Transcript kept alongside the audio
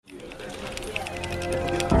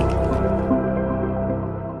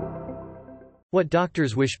What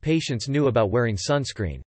doctors wish patients knew about wearing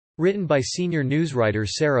sunscreen. Written by senior newswriter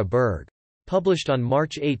Sarah Berg. Published on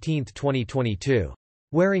March 18, 2022.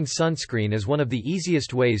 Wearing sunscreen is one of the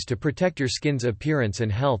easiest ways to protect your skin's appearance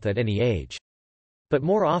and health at any age. But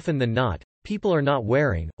more often than not, people are not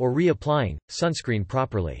wearing, or reapplying, sunscreen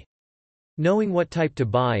properly. Knowing what type to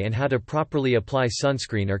buy and how to properly apply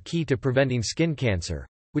sunscreen are key to preventing skin cancer,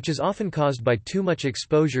 which is often caused by too much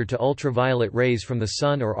exposure to ultraviolet rays from the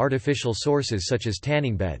sun or artificial sources such as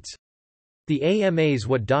tanning beds. The AMA's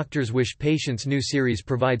What Doctors Wish Patients Knew series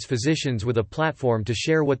provides physicians with a platform to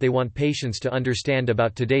share what they want patients to understand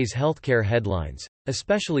about today's healthcare headlines,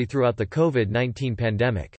 especially throughout the COVID-19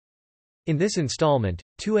 pandemic. In this installment,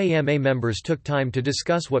 2 AMA members took time to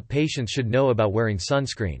discuss what patients should know about wearing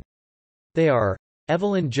sunscreen. They are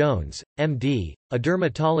Evelyn Jones, MD, a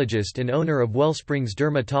dermatologist and owner of Wellsprings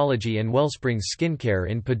Dermatology and Wellsprings Skincare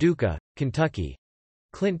in Paducah, Kentucky.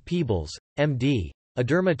 Clint Peebles, MD, a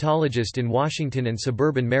dermatologist in Washington and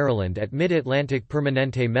suburban Maryland at Mid-Atlantic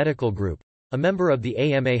Permanente Medical Group, a member of the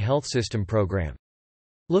AMA Health System program.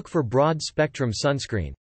 Look for broad-spectrum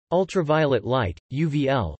sunscreen. Ultraviolet light,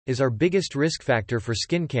 UVL, is our biggest risk factor for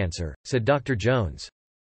skin cancer, said Dr. Jones.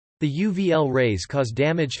 The UVL rays cause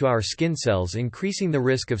damage to our skin cells, increasing the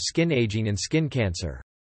risk of skin aging and skin cancer.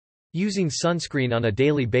 Using sunscreen on a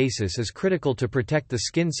daily basis is critical to protect the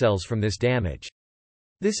skin cells from this damage.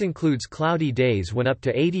 This includes cloudy days when up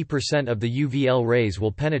to 80% of the UVL rays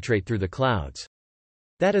will penetrate through the clouds.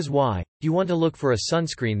 That is why you want to look for a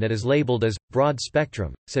sunscreen that is labeled as broad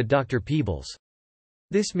spectrum, said Dr. Peebles.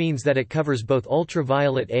 This means that it covers both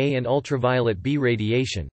ultraviolet A and ultraviolet B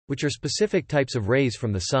radiation, which are specific types of rays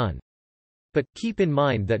from the sun. But, keep in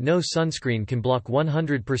mind that no sunscreen can block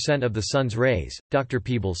 100% of the sun's rays, Dr.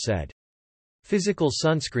 Peebles said. Physical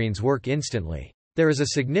sunscreens work instantly. There is a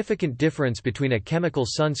significant difference between a chemical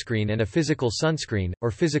sunscreen and a physical sunscreen,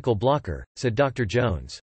 or physical blocker, said Dr.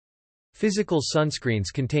 Jones. Physical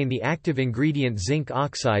sunscreens contain the active ingredient zinc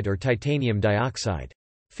oxide or titanium dioxide.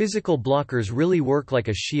 Physical blockers really work like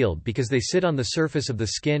a shield because they sit on the surface of the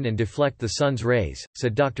skin and deflect the sun's rays,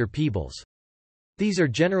 said Dr. Peebles. These are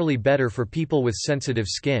generally better for people with sensitive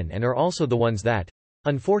skin and are also the ones that,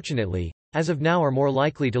 unfortunately, as of now are more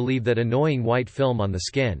likely to leave that annoying white film on the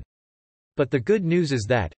skin. But the good news is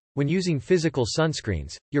that, when using physical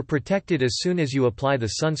sunscreens, you're protected as soon as you apply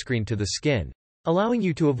the sunscreen to the skin, allowing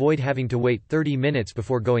you to avoid having to wait 30 minutes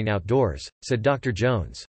before going outdoors, said Dr.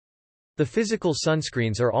 Jones. The physical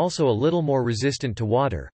sunscreens are also a little more resistant to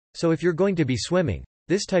water, so if you're going to be swimming,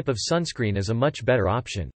 this type of sunscreen is a much better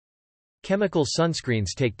option. Chemical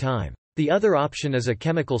sunscreens take time. The other option is a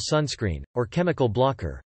chemical sunscreen, or chemical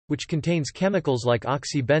blocker, which contains chemicals like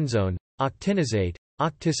oxybenzone, octinazate,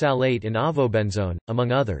 octisalate and avobenzone,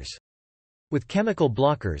 among others. With chemical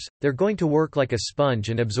blockers, they're going to work like a sponge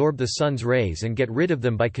and absorb the sun's rays and get rid of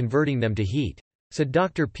them by converting them to heat, said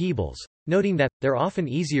Dr. Peebles, noting that, they're often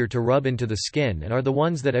easier to rub into the skin and are the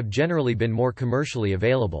ones that have generally been more commercially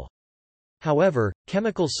available. However,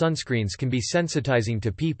 chemical sunscreens can be sensitizing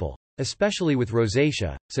to people, especially with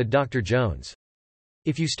rosacea, said Dr. Jones.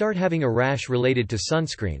 If you start having a rash related to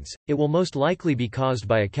sunscreens, it will most likely be caused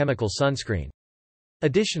by a chemical sunscreen.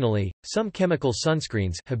 Additionally, some chemical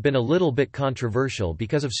sunscreens have been a little bit controversial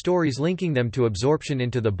because of stories linking them to absorption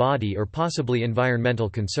into the body or possibly environmental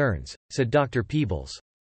concerns, said Dr. Peebles.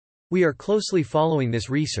 We are closely following this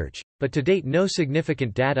research, but to date no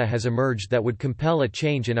significant data has emerged that would compel a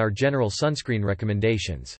change in our general sunscreen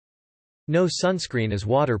recommendations. No sunscreen is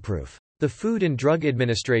waterproof. The Food and Drug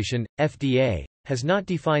Administration, FDA, has not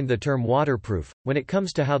defined the term waterproof, when it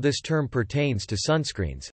comes to how this term pertains to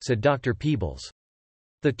sunscreens, said Dr. Peebles.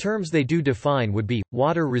 The terms they do define would be,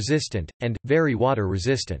 water-resistant, and, very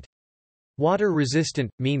water-resistant.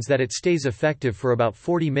 Water-resistant means that it stays effective for about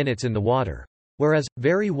 40 minutes in the water, whereas,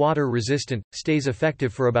 very water-resistant, stays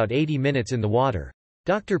effective for about 80 minutes in the water.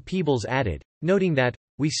 Dr. Peebles added, noting that,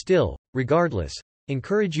 we still, regardless,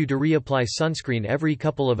 encourage you to reapply sunscreen every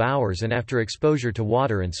couple of hours and after exposure to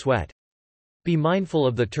water and sweat. Be mindful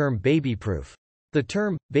of the term baby-proof. The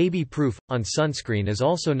term, baby-proof, on sunscreen is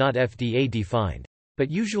also not FDA defined. But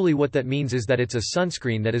usually what that means is that it's a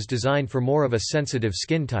sunscreen that is designed for more of a sensitive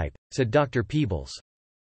skin type, said Dr. Peebles.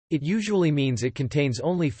 It usually means it contains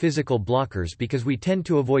only physical blockers because we tend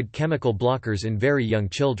to avoid chemical blockers in very young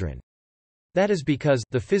children. That is because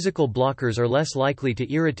the physical blockers are less likely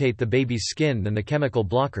to irritate the baby's skin than the chemical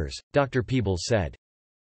blockers, Dr. Peebles said.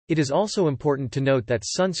 It is also important to note that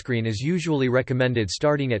sunscreen is usually recommended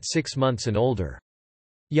starting at 6 months and older.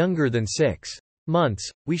 Younger than 6 months,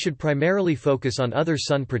 we should primarily focus on other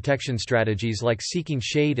sun protection strategies like seeking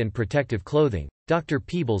shade and protective clothing, Dr.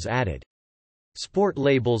 Peebles added. Sport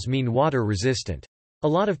labels mean water-resistant. A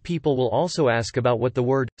lot of people will also ask about what the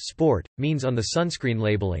word sport means on the sunscreen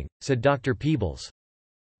labeling, said Dr. Peebles.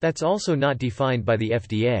 That's also not defined by the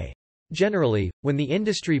FDA. Generally, when the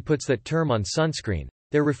industry puts that term on sunscreen,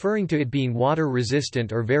 they're referring to it being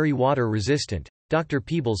water-resistant or very water-resistant, Dr.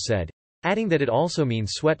 Peebles said, adding that it also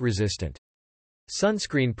means sweat-resistant.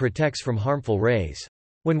 Sunscreen protects from harmful rays.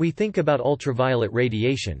 When we think about ultraviolet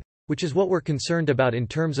radiation, which is what we're concerned about in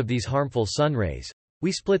terms of these harmful sun rays,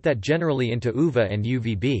 we split that generally into UVA and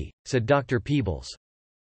UVB, said Dr. Peebles.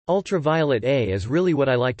 Ultraviolet A is really what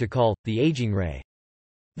I like to call the aging ray.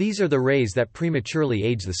 These are the rays that prematurely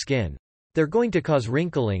age the skin. They're going to cause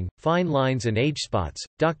wrinkling, fine lines and age spots,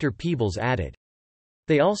 Dr. Peebles added.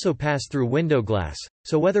 They also pass through window glass,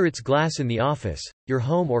 so whether it's glass in the office, your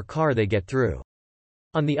home or car, they get through.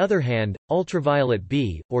 On the other hand, ultraviolet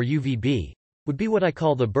B, or UVB, would be what I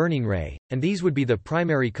call the burning ray, and these would be the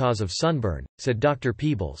primary cause of sunburn, said Dr.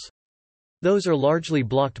 Peebles. Those are largely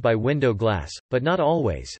blocked by window glass, but not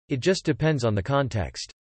always, it just depends on the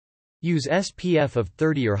context. Use SPF of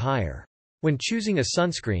 30 or higher. When choosing a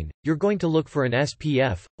sunscreen, you're going to look for an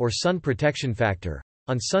SPF, or sun protection factor,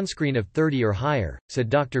 on sunscreen of 30 or higher, said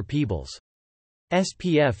Dr. Peebles.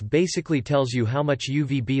 SPF basically tells you how much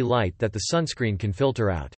UVB light that the sunscreen can filter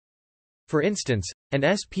out. For instance, an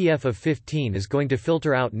SPF of 15 is going to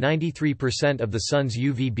filter out 93% of the sun's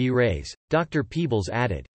UVB rays, Dr. Peebles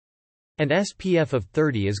added. An SPF of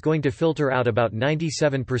 30 is going to filter out about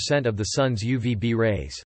 97% of the sun's UVB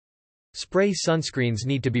rays. Spray sunscreens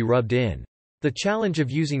need to be rubbed in. The challenge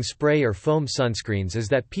of using spray or foam sunscreens is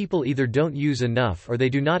that people either don't use enough or they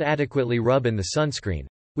do not adequately rub in the sunscreen,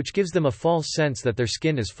 which gives them a false sense that their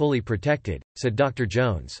skin is fully protected, said Dr.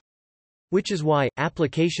 Jones. Which is why,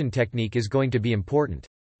 application technique is going to be important.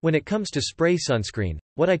 When it comes to spray sunscreen,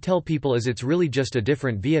 what I tell people is it's really just a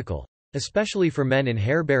different vehicle, especially for men in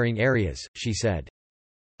hair-bearing areas, she said.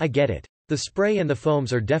 I get it. The spray and the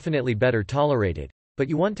foams are definitely better tolerated, but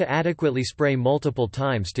you want to adequately spray multiple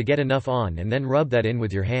times to get enough on and then rub that in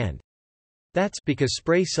with your hand. That's because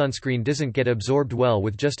spray sunscreen doesn't get absorbed well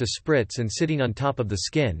with just a spritz and sitting on top of the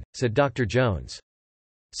skin, said Dr. Jones.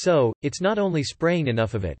 So, it's not only spraying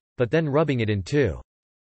enough of it, but then rubbing it in too.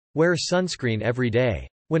 Wear sunscreen every day.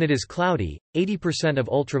 When it is cloudy, 80% of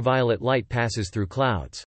ultraviolet light passes through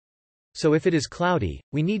clouds. So if it is cloudy,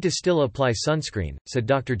 we need to still apply sunscreen, said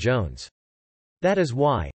Dr. Jones. That is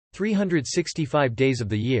why, 365 days of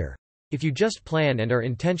the year, if you just plan and are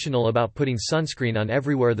intentional about putting sunscreen on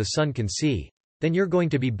everywhere the sun can see, then you're going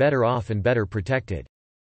to be better off and better protected.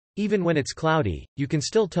 Even when it's cloudy, you can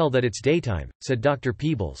still tell that it's daytime, said Dr.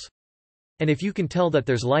 Peebles. And if you can tell that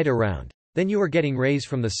there's light around, then you are getting rays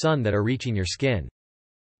from the sun that are reaching your skin.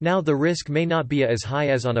 Now the risk may not be as high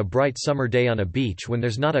as on a bright summer day on a beach when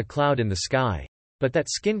there's not a cloud in the sky, but that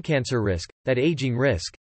skin cancer risk, that aging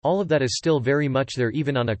risk, all of that is still very much there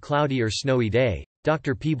even on a cloudy or snowy day,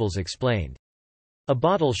 Dr. Peebles explained. A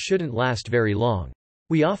bottle shouldn't last very long.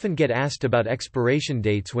 We often get asked about expiration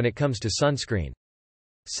dates when it comes to sunscreen.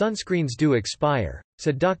 Sunscreens do expire,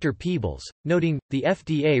 said Dr. Peebles, noting, the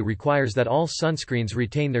FDA requires that all sunscreens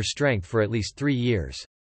retain their strength for at least 3 years.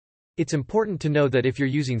 It's important to know that if you're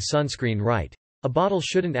using sunscreen right, a bottle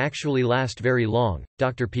shouldn't actually last very long,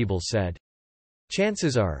 Dr. Peebles said.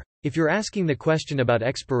 Chances are, if you're asking the question about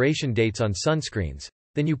expiration dates on sunscreens,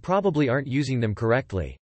 then you probably aren't using them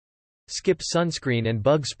correctly. Skip sunscreen and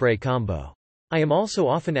bug spray combo. I am also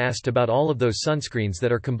often asked about all of those sunscreens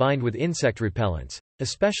that are combined with insect repellents,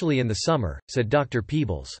 especially in the summer, said Dr.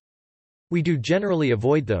 Peebles. We do generally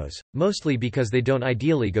avoid those, mostly because they don't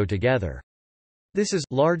ideally go together. This is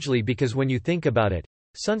largely because when you think about it,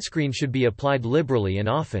 sunscreen should be applied liberally and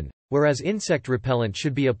often, whereas insect repellent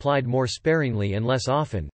should be applied more sparingly and less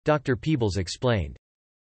often, Dr. Peebles explained.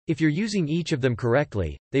 If you're using each of them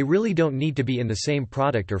correctly, they really don't need to be in the same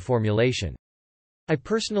product or formulation. I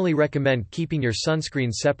personally recommend keeping your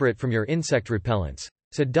sunscreen separate from your insect repellents,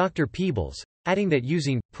 said Dr. Peebles, adding that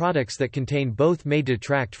using products that contain both may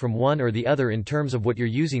detract from one or the other in terms of what you're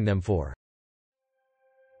using them for.